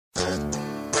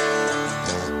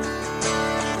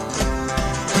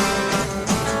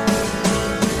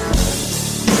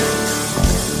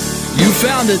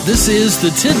found it. This is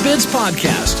the Tidbits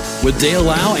Podcast with Dale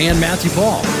Lau and Matthew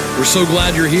Paul. We're so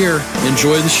glad you're here.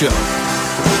 Enjoy the show. It's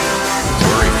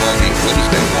very foggy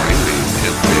Wednesday morning, the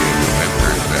 10th day of November.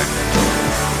 In fact,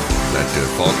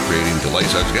 that fog creating delays.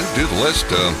 I was going to do the list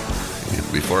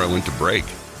before I went to break,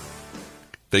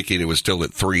 thinking it was still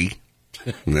at 3.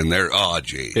 And then there,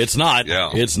 gee. It's not. Yeah.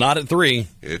 It's not at 3.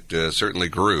 It certainly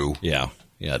grew. Yeah,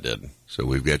 it did. So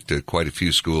we've got quite a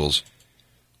few schools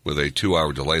with a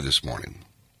 2-hour delay this morning.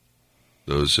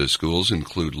 Those schools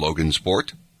include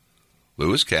Logansport,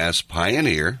 Lewis Cass,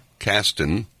 Pioneer,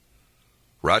 Caston,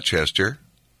 Rochester,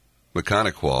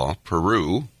 Mechaniquaw,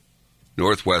 Peru,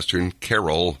 Northwestern,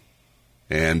 Carroll,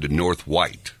 and North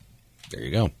White. There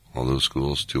you go. All those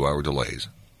schools, 2-hour delays.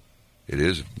 It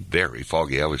is very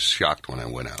foggy. I was shocked when I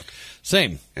went out.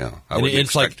 Same. Yeah, I wasn't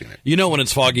expecting it. You know when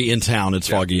it's foggy in town, it's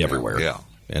foggy everywhere. Yeah.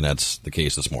 And that's the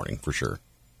case this morning, for sure.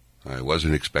 I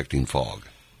wasn't expecting fog.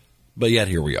 But yet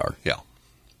here we are. Yeah.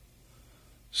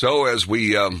 So as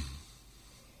we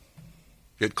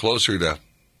get closer to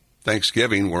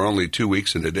Thanksgiving, we're only 2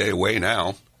 weeks and a day away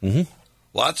now. Mm-hmm.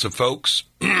 Lots of folks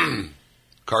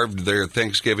carved their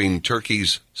Thanksgiving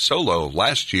turkeys solo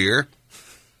last year,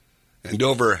 and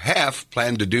over half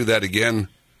plan to do that again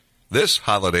this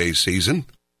holiday season.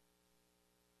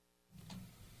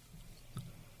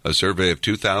 A survey of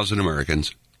 2,000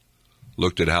 Americans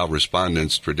looked at how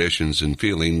respondents' traditions and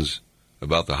feelings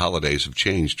about the holidays have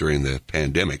changed during the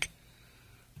pandemic.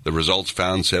 The results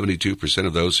found 72%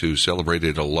 of those who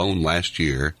celebrated alone last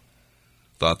year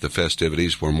thought the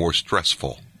festivities were more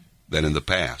stressful than in the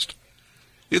past.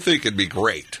 You think it'd be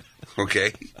great,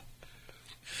 okay?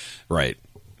 Right.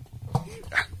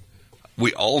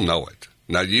 We all know it.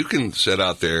 Now, you can sit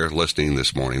out there listening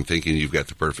this morning thinking you've got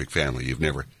the perfect family. You've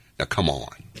never... Now, come on,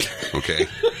 okay?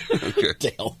 Okay.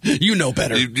 Dale, you know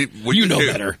better. You know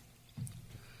better.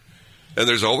 And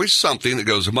there's always something that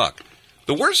goes amok.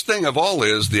 The worst thing of all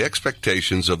is the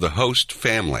expectations of the host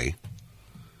family,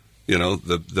 you know,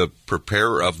 the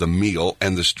preparer of the meal,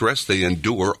 and the stress they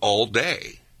endure all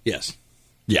day. Yes.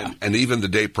 Yeah. And even the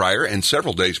day prior and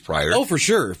several days prior. Oh, for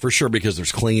sure, because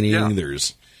there's cleaning,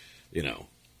 there's,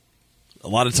 a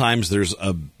lot of times there's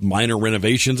minor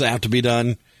renovations that have to be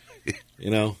done,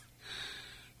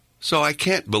 So I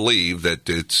can't believe that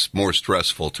it's more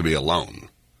stressful to be alone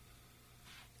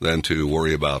than to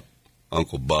worry about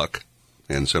Uncle Buck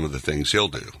and some of the things he'll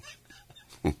do.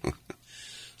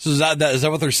 So is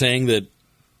that what they're saying, that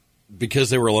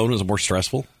because they were alone is more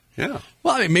stressful? Yeah.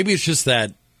 Well, I mean, maybe it's just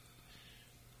that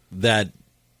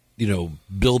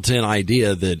built-in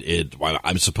idea that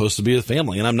I'm supposed to be with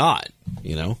family, and I'm not,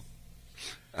 No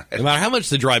matter how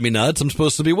much they drive me nuts, I'm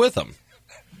supposed to be with them.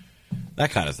 That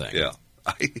kind of thing. Yeah.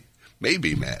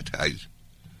 Maybe, Matt.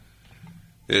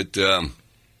 It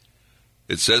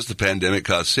says the pandemic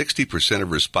caused 60%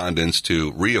 of respondents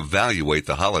to reevaluate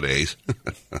the holidays.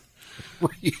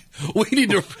 We need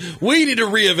to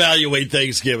reevaluate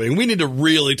Thanksgiving. We need to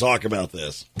really talk about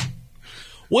this.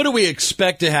 What do we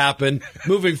expect to happen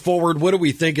moving forward? What do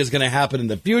we think is going to happen in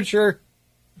the future?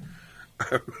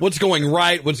 What's going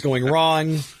right? What's going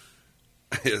wrong?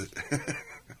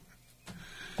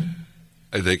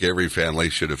 I think every family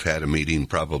should have had a meeting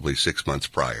probably 6 months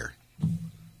prior.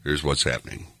 Here's what's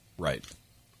happening. Right.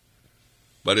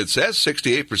 But it says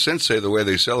 68% say the way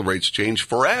they celebrate's changed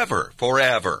forever.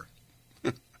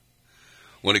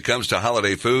 When it comes to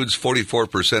holiday foods,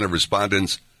 44% of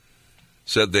respondents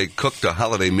said they cooked a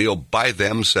holiday meal by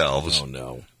themselves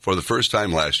for the first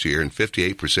time last year, and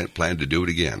 58% plan to do it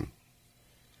again.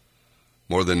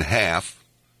 More than half,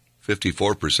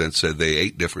 54%, said they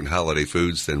ate different holiday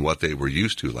foods than what they were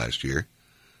used to last year.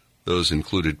 Those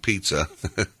included pizza,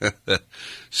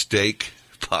 steak,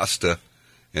 pasta,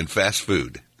 and fast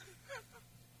food.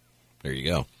 There you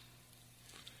go.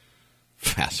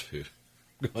 Fast food.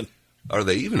 Are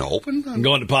they even open? I'm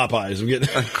going to Popeyes. I'm getting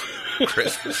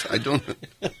Christmas. I don't.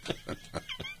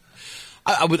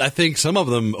 I think some of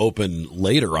them open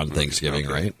later on Thanksgiving,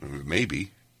 right?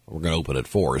 Maybe. We're going to open at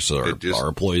 4, so our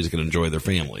employees can enjoy their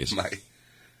families.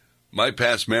 My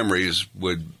past memories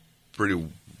would pretty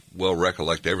well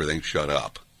recollect everything shut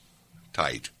up,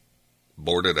 tight,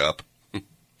 boarded up.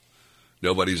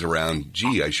 Nobody's around.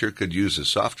 Gee, I sure could use a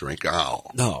soft drink. Oh.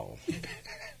 No.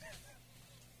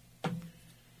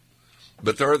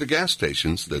 But there are the gas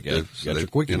stations that your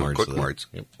Quick Marts.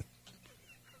 Yep.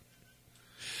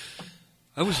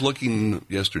 I was looking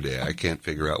yesterday. I can't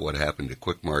figure out what happened to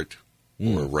Quick Mart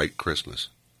or Right Christmas.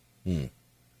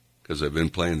 Because I've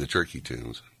been playing the turkey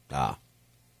tunes.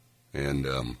 And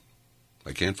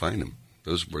I can't find them.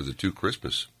 Those were the two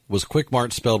Christmas. Was Quick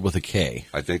Mart spelled with a K?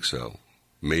 I think so.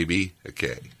 Maybe a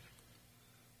K.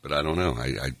 But I don't know.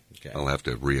 I'll have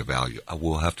to reevaluate.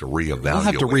 We'll have to reevaluate. We'll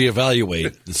have to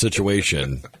reevaluate the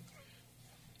situation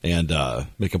and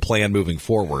make a plan moving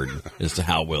forward as to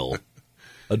how we'll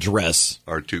address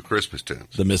our 2 Christmas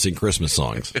tunes, the missing Christmas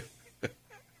songs.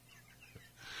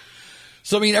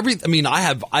 So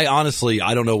I honestly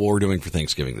don't know what we're doing for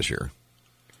Thanksgiving this year.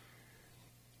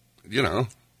 You know,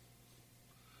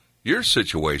 your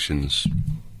situation's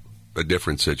a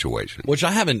different situation, which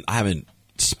I haven't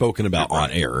spoken about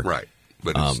on air, right?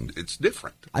 But it's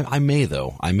different. I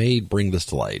may bring this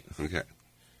to light. Okay,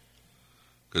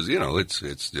 because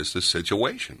it's just a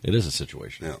situation. It is a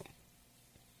situation. Yeah.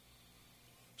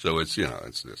 So it's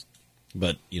just.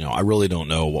 But I really don't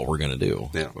know what we're going to do.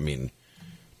 Yeah. I mean,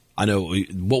 I know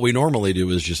what we normally do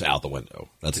is just out the window.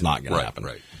 That's not going to happen.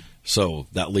 Right. So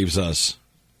that leaves us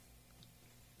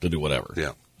to do whatever.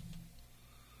 Yeah.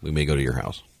 We may go to your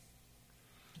house.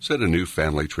 Set a new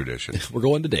family tradition. We're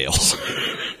going to Dale's.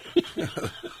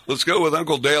 Let's go with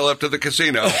Uncle Dale up to the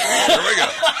casino. Here we go.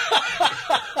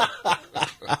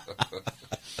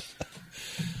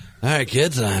 All right,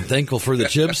 kids. I'm thankful for the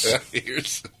chips.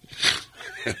 Here's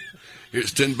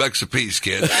 $10 a piece,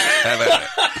 kid. Have at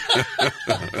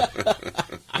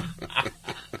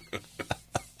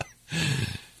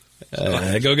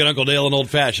it. Go get Uncle Dale an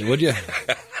old fashioned, would you?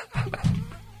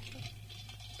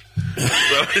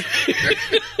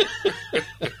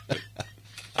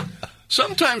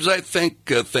 Sometimes I think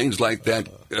things like that,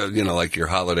 like your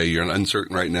holiday, you're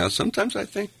uncertain right now. Sometimes I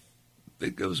think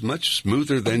it goes much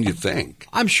smoother than you think.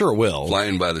 I'm sure it will.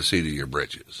 Flying by the seat of your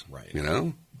britches.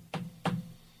 Right.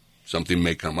 Something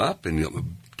may come up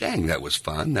and dang, that was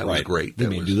fun. That was great.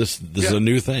 This is a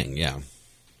new thing, yeah.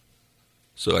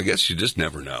 So I guess you just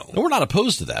never know. No, we're not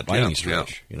opposed to that by any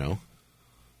stretch,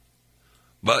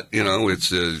 But,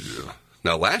 it's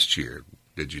now last year,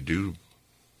 did you do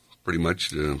pretty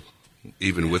much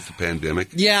even with the pandemic?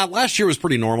 Yeah, last year was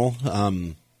pretty normal.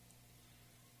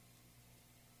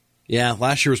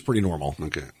 Last year was pretty normal.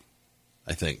 Okay.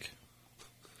 I think.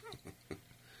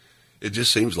 It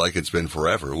just seems like it's been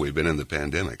forever. We've been in the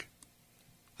pandemic.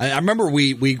 I remember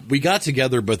we got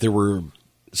together, but there were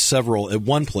several, at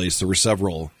one place, there were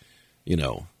several,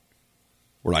 we're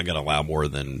not going to allow more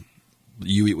than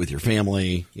you eat with your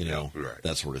family, right.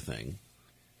 That sort of thing.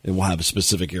 And we'll have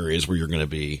specific areas where you're going to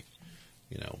be,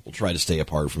 we'll try to stay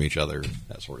apart from each other,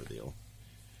 that sort of deal.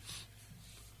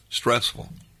 Stressful.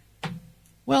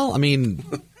 Well, I mean,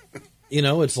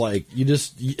 it's like you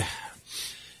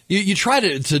try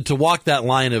to walk that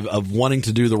line of wanting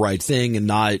to do the right thing and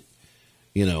not,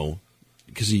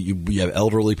 because you have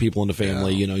elderly people in the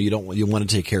family, you want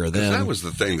to take care of them. That was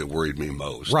the thing that worried me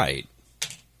most. Right.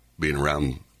 Being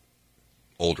around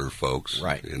older folks.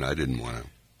 Right. And I didn't want to.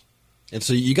 And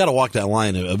so you got to walk that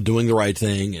line of doing the right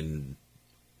thing and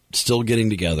still getting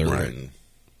together. Right.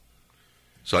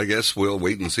 So I guess we'll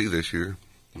wait and see this year,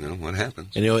 what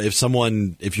happens. And,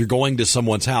 if you're going to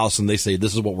someone's house and they say,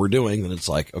 this is what we're doing, then it's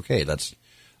like, okay, that's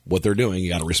what they're doing.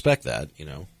 You got to respect that,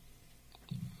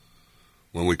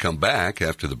 When we come back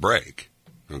after the break,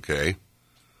 okay,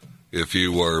 if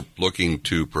you are looking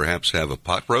to perhaps have a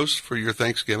pot roast for your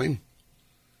Thanksgiving,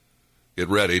 get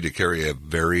ready to carry a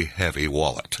very heavy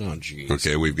wallet. Oh, geez.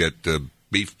 Okay, we've got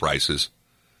beef prices,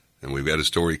 and we've got a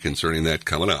story concerning that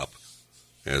coming up.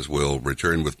 As we'll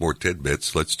return with more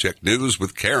tidbits, let's check news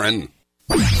with Karen.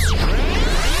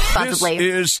 This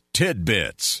is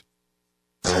Tidbits.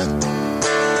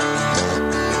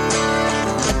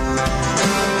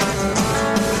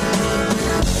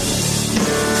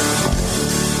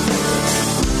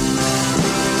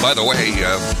 By the way,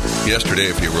 yesterday,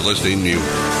 if you were listening, you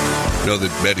know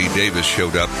that Betty Davis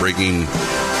showed up bringing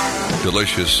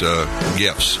delicious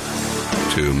gifts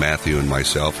to Matthew and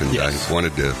myself, and yes. I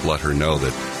wanted to let her know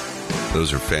that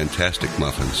those are fantastic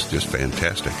muffins, just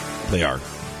fantastic. They are.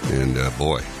 And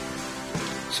boy,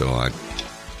 so I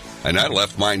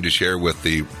left mine to share with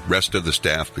the rest of the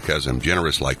staff because I'm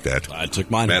generous like that. I took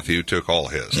mine. Matthew took all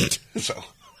his. So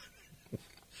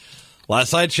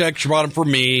last I checked, she brought them for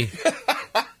me.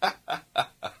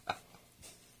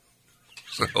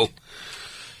 So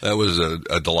that was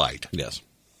a delight. Yes.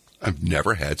 I've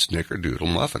never had snickerdoodle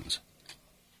muffins.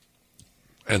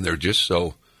 And they're just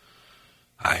so,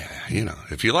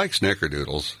 if you like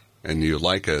snickerdoodles and you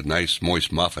like a nice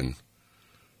moist muffin,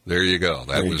 there you go.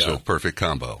 That was a perfect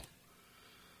combo.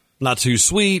 Not too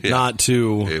sweet, not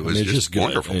too... It was just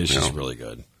wonderful. It's just really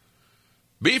good.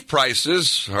 Beef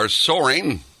prices are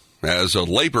soaring as a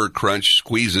labor crunch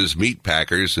squeezes meat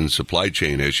packers and supply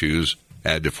chain issues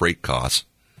add to freight costs.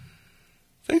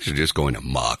 Things are just going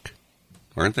amok,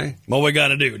 aren't they? What we got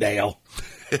to do, Dale?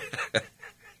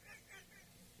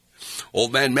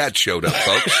 Old man Matt showed up,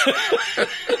 folks.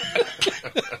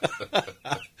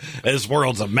 This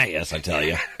world's a mess, I tell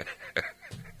you.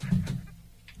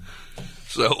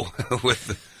 So,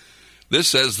 this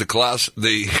says the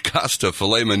cost of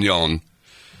filet mignon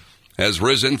has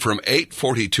risen from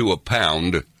 $8.42 a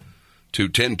pound to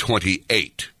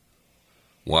 $10.28,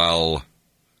 while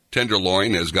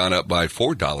tenderloin has gone up by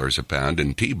 $4 a pound,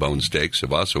 and T-bone steaks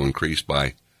have also increased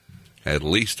by at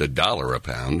least $1 a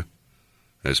pound.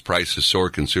 As prices soar,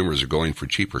 consumers are going for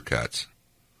cheaper cuts.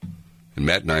 And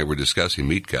Matt and I were discussing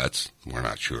meat cuts. We're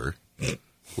not sure.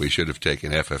 We should have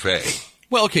taken FFA.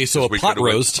 Well, okay, so a pot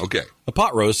roast. Okay. A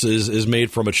pot roast is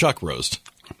made from a chuck roast.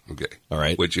 Okay. All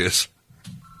right. Which is,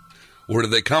 where do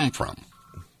they come from?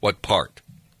 What part?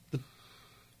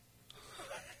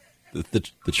 The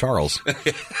Charles.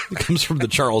 It comes from the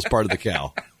Charles part of the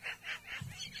cow.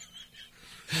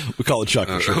 We call it chuck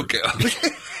for sure. Okay.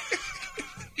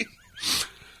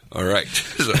 All right.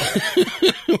 So,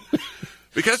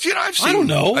 because, I don't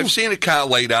know. I've seen a cow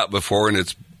laid out before, and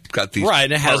it's got these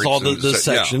right, it has parts all the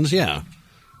sections, yeah.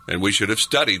 And we should have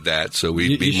studied that so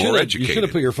we'd be more educated. You should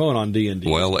have put your phone on D&D.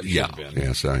 Well, yeah.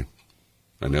 Yes, I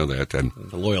know that. The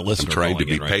loyal listener. I'm trying to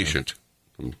be patient.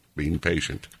 I'm being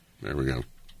patient. There we go.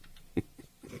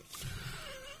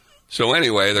 So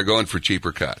anyway, they're going for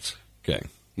cheaper cuts. Okay.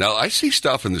 Now, I see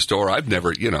stuff in the store I've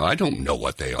never, I don't know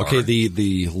what they are. Okay,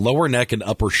 the lower neck and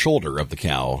upper shoulder of the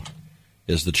cow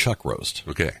is the chuck roast.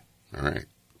 Okay. All right.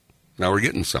 Now we're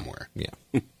getting somewhere.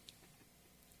 Yeah.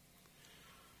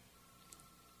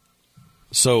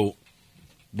 So,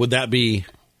 would that be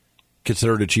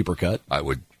considered a cheaper cut? I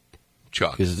would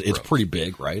chuck. Because it's pretty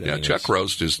big, right? Yeah, chuck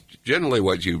roast is generally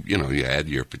what you add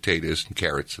your potatoes and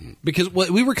carrots. Because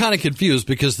we were kind of confused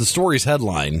because the story's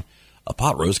headline, a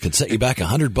pot roast could set you back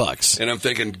 $100. And I'm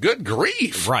thinking, good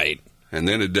grief. Right. And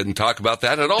then it didn't talk about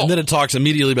that at all. And then it talks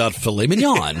immediately about filet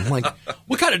mignon. Like,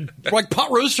 what kind of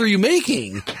pot roast are you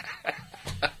making?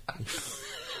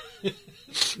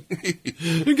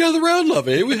 We gather round,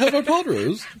 lovey. We have our pot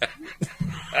roast.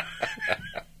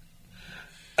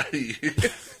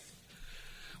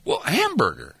 Well,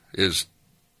 hamburger is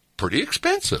pretty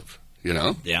expensive,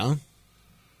 Yeah.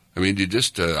 I mean, you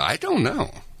just, I don't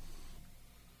know.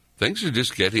 Things are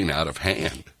just getting out of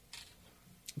hand.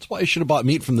 That's why I should have bought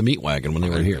meat from the meat wagon when they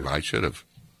were here. I should have.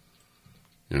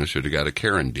 Should have got a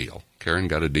Karen deal. Karen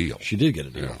got a deal. She did get a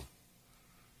deal.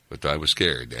 But I was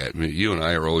scared. I mean, you and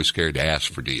I are always scared to ask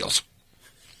for deals.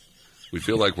 We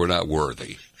feel like we're not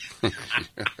worthy.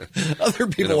 Other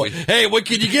people, hey, what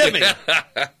can you give me?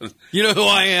 You know who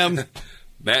I am.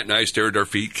 Matt and I stared our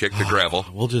feet, kicked the gravel.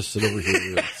 We'll just sit over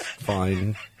here. It's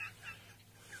fine.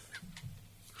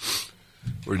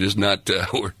 We're just not.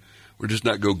 We're just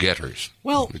not go-getters.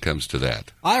 Well, when it comes to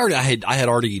that, I had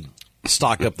already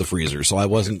stocked up the freezer, so I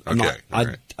wasn't. I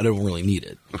don't really need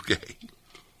it. Okay.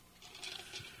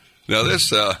 Now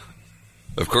this, of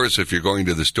course, if you're going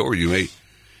to the store, you may,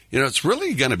 it's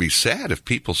really going to be sad if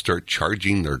people start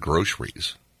charging their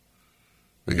groceries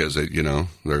because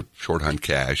they're short on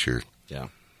cash. Yeah.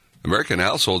 American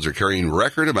households are carrying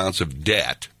record amounts of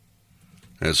debt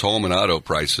as home and auto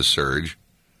prices surge.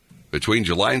 Between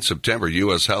July and September,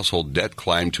 U.S. household debt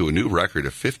climbed to a new record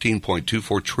of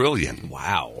 $15.24 trillion.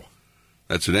 Wow.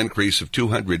 That's an increase of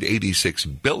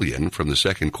 $286 billion from the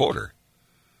second quarter.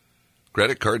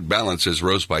 Credit card balances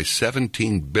rose by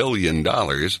 $17 billion,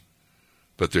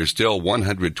 but they're still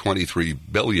 $123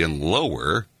 billion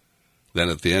lower than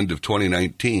at the end of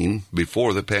 2019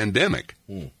 before the pandemic.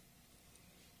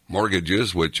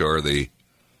 Mortgages, which are the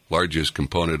largest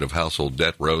component of household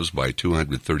debt, rose by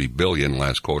 $230 billion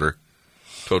last quarter,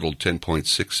 totaled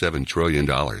 $10.67 trillion.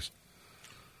 Does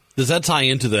that tie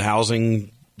into the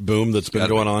housing boom that's been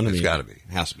going on? It's got to be.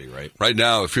 It has to be, right? Right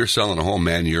now, if you're selling a home,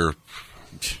 man, you're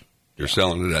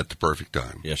selling it at the perfect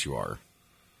time. Yes, you are.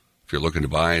 If you're looking to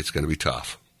buy, it's going to be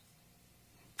tough.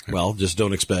 Well, just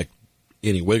don't expect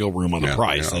any wiggle room on the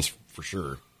price. That's for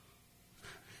sure.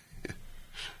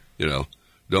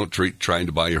 Don't treat trying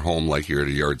to buy your home like you're at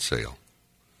a yard sale.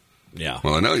 Yeah.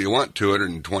 Well, I know you want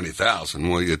 $220,000.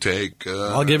 Will you take?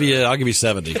 I'll give you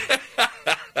 70.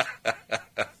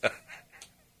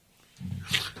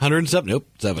 107. Nope,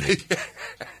 70.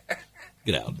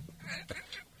 Get out.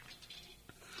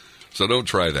 So don't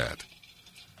try that.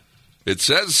 It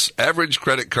says average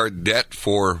credit card debt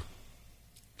per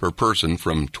person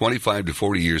from 25 to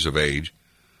 40 years of age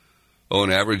owe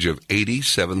an average of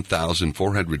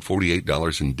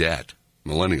 $87,448 in debt.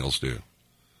 Millennials do.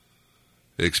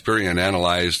 Experian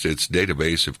analyzed its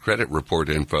database of credit report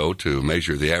info to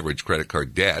measure the average credit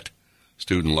card debt,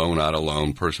 student loan, auto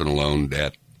loan, personal loan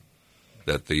debt,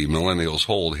 that the millennials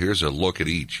hold. Here's a look at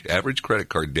each. Average credit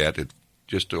card debt at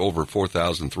just over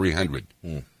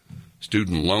 $4,300.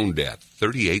 Student loan debt,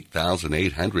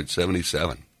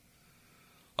 $38,877.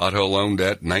 Auto loan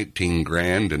debt,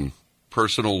 $19,000, and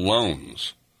personal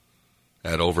loans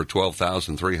at over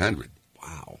 $12,300.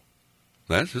 Wow.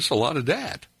 That's just a lot of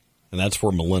debt. And that's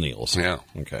for millennials. Yeah.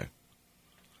 Okay.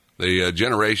 The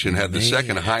generation had the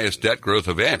second highest debt growth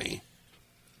of any.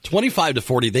 25 to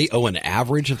 40, they owe an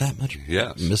average of that much?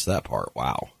 Yes. I missed that part.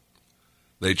 Wow.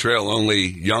 They trail only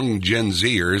young Gen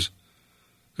Zers,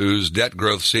 whose debt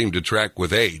growth seemed to track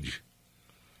with age.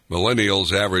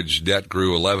 Millennials' average debt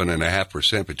grew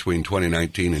 11.5% between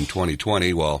 2019 and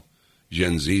 2020, while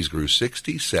Gen Z's grew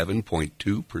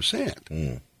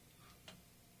 67.2%.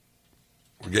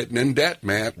 We're getting in debt,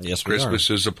 Matt. Yes, we Christmas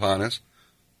is upon us.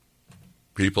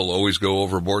 People always go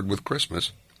overboard with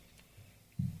Christmas.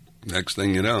 Next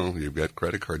thing you know, you've got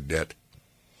credit card debt.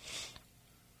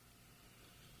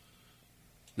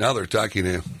 Now they're talking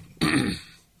to...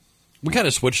 We kind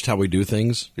of switched how we do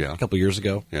things Yeah. a couple years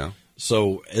ago. Yeah.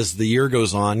 So as the year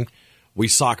goes on, we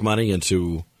sock money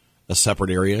into a separate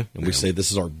area, and we say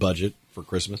this is our budget for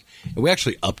Christmas. And we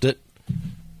actually upped it.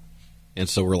 And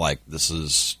so we're like, this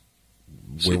is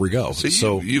where we go. See,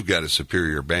 so you've got a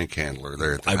superior bank handler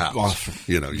there at the house.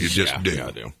 well, you just do. Yeah,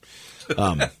 I do.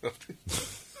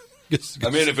 I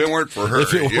mean, if it weren't for her,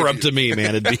 If it were up to me,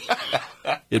 man,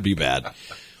 it'd be bad.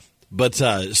 But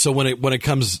so when it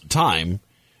comes time,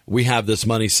 we have this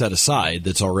money set aside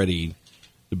that's already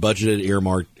budgeted,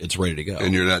 earmarked, it's ready to go.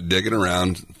 And you're not digging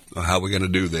around, how are we going to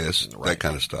do this, Right. that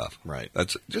kind of stuff. Right.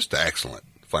 That's just excellent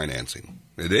financing.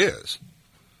 It is.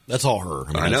 That's all her.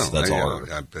 I know. That's all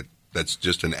her. But that's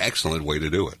just an excellent way to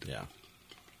do it. Yeah.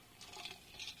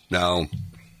 Now,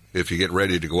 if you get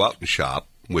ready to go out and shop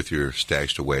with your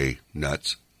stashed away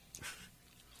nuts,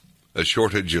 a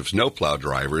shortage of snowplow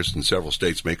drivers in several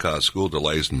states may cause school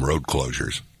delays and road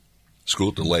closures.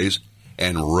 School delays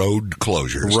and road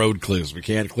closures. Road clears. We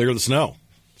can't clear the snow.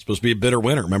 It's supposed to be a bitter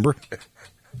winter, remember?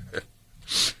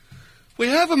 We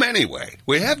have them anyway.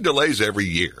 We have delays every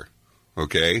year,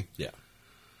 okay? Yeah.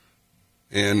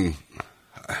 And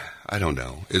I don't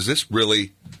know. Is this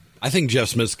really... I think Jeff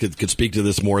Smith could speak to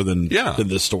this more than Yeah.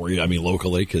 this story, I mean,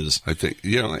 locally, because... I think,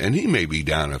 and he may be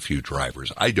down a few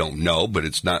drivers. I don't know, but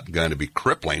it's not going to be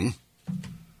crippling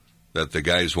that the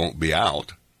guys won't be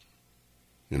out,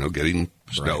 getting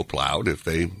snow plowed if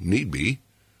they need be.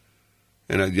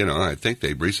 And, I think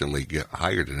they recently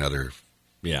hired another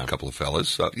couple of fellas.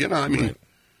 So, Right.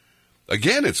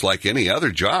 Again, it's like any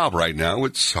other job right now.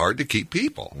 It's hard to keep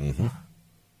people. Mm-hmm.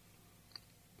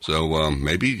 So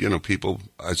maybe, people...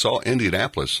 I saw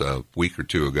Indianapolis a week or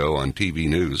two ago on TV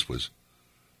News was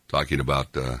talking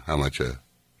about how much a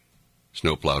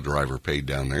snowplow driver paid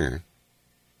down there.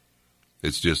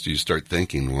 It's just you start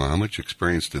thinking, well, how much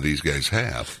experience do these guys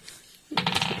have?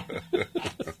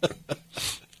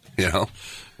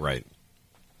 Right.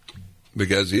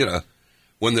 Because,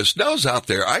 when the snow's out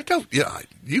there,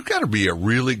 you got to be a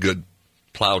really good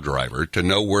plow driver to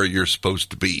know where you're supposed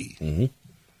to be. Mm-hmm.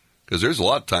 Because there's a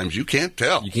lot of times you can't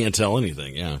tell. You can't tell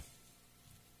anything, yeah.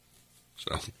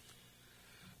 So,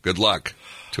 good luck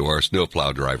to our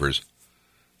snowplow drivers.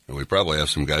 And we probably have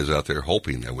some guys out there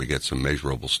hoping that we get some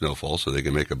measurable snowfall so they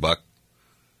can make a buck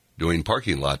doing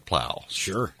parking lot plows.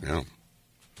 Sure. Yeah.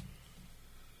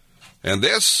 And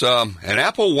this, an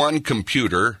Apple I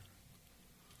computer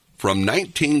from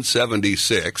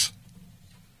 1976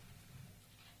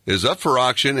 is up for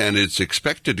auction, and it's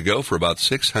expected to go for about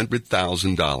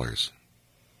 $600,000.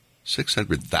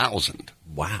 $600,000.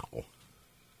 Wow.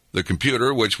 The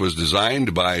computer, which was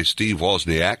designed by Steve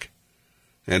Wozniak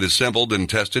and assembled and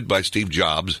tested by Steve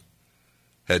Jobs,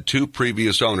 had two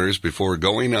previous owners before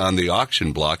going on the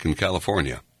auction block in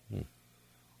California.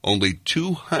 Only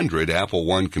 200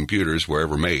 Apple I computers were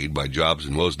ever made by Jobs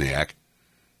and Wozniak,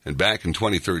 and back in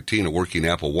 2013, a working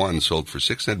Apple I sold for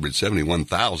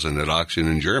 $671,000 at auction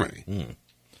in Germany.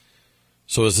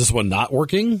 So is this one not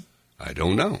working? I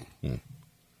don't know.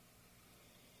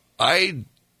 I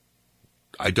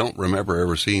don't remember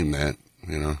ever seeing that.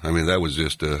 That was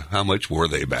just how much were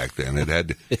they back then? It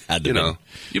had to be.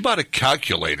 You bought a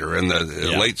calculator in the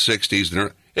late 60s,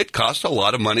 and it cost a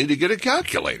lot of money to get a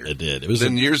calculator. It did.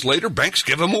 Then years later, banks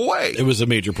give them away. It was a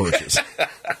major purchase.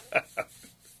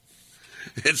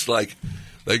 It's like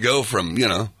they go from,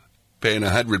 paying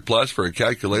 $100 plus for a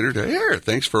calculator to, here,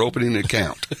 thanks for opening an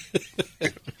account.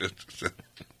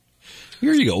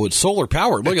 Here you go. It's solar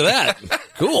powered. Look at that.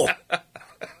 Cool.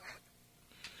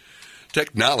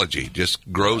 Technology just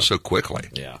grows so quickly.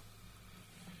 Yeah.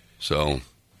 So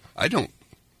I don't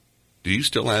Do you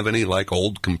still have any like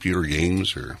old computer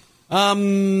games or?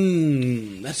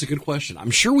 That's a good question.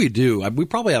 I'm sure we do. We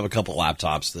probably have a couple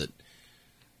laptops that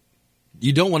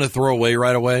you don't want to throw away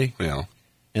right away. Yeah.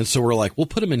 And so we're like, we'll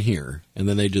put them in here, and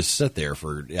then they just sit there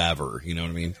forever. You know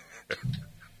what I mean?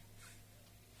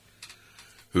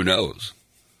 Who knows?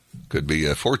 Could be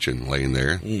a fortune laying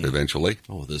there eventually.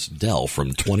 Oh, this Dell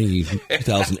from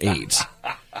 2008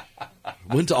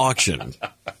 went to auction.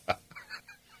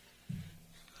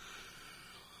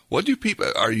 What do people?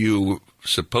 Are you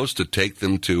supposed to take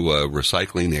them to a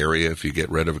recycling area if you get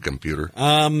rid of a computer?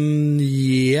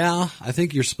 Yeah, I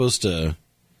think you're supposed to.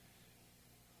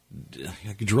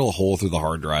 I could drill a hole through the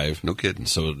hard drive. No kidding.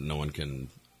 So no one can.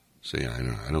 See, I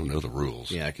don't know the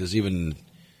rules. Yeah, because even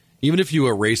if you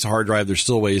erase a hard drive, there's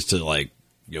still ways to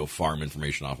farm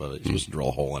information off of it. You're supposed to drill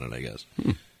a hole in it, I guess.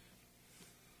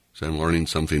 So I'm learning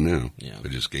something new. Yeah, I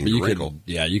just gained a wrinkle.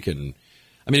 You can.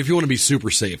 I mean, if you want to be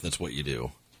super safe, that's what you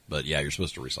do. But yeah, you're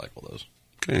supposed to recycle those.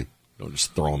 Okay. Don't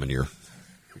just throw them in your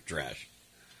trash.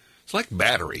 It's like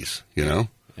batteries, you know?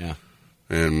 Yeah.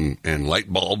 And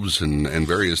light bulbs and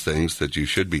various things that you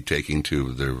should be taking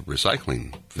to the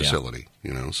recycling facility,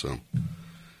 you know? So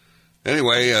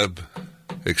anyway,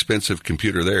 expensive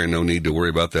computer there. No need to worry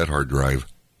about that hard drive.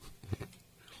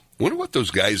 I wonder what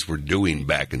those guys were doing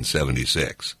back in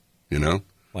 76, you know?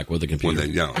 Like with the computer?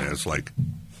 It's like,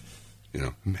 you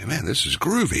know, man, this is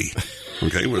groovy.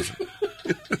 Okay,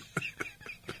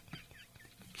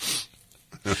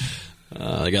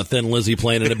 I got Thin Lizzy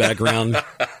playing in the background.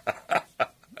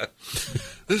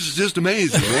 This is just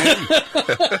amazing, man.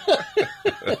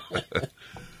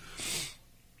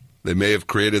 They may have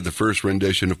created the first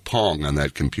rendition of Pong on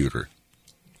that computer.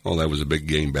 Oh, that was a big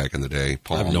game back in the day.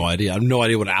 Pong. I have no idea. I have no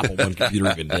idea what Apple One computer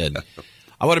even did.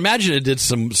 I would imagine it did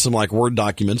some like Word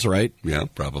documents, right? Yeah,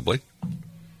 probably.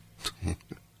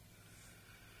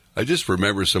 I just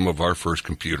remember some of our first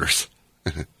computers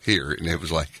here, and it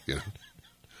was like, you know,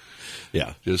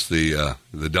 yeah, just the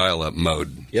dial-up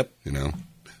mode. Yep. You know,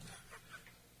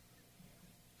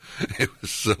 it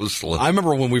was so slow. I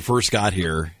remember when we first got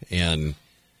here, and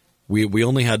we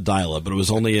only had dial-up, but it was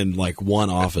only in like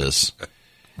one office,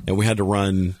 and we had to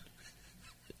run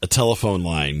a telephone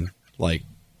line, like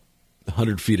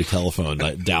 100 feet of telephone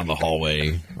down the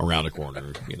hallway, around a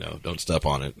corner. You know, don't step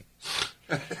on it.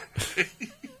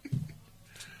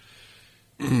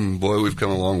 Boy, we've come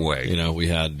a long way. You know, we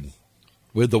had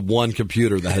the one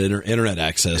computer that had internet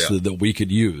access that we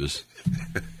could use.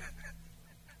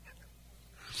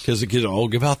 Because it could all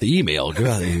give out the email.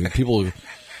 People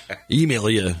email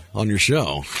you on your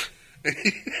show.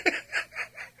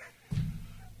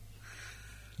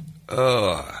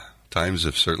 Times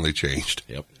have certainly changed.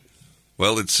 Yep.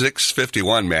 Well, it's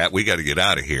 6:51, Matt. We got to get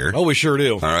out of here. Oh, we sure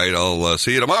do. All right, I'll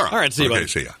see you tomorrow. All right, see you, buddy.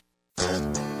 See ya.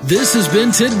 This has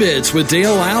been Tidbits with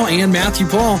Dale Lau and Matthew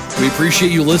Paul. We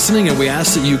appreciate you listening, and we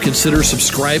ask that you consider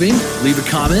subscribing, leave a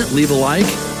comment, leave a like,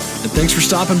 and thanks for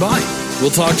stopping by. We'll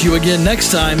talk to you again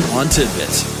next time on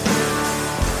Tidbits.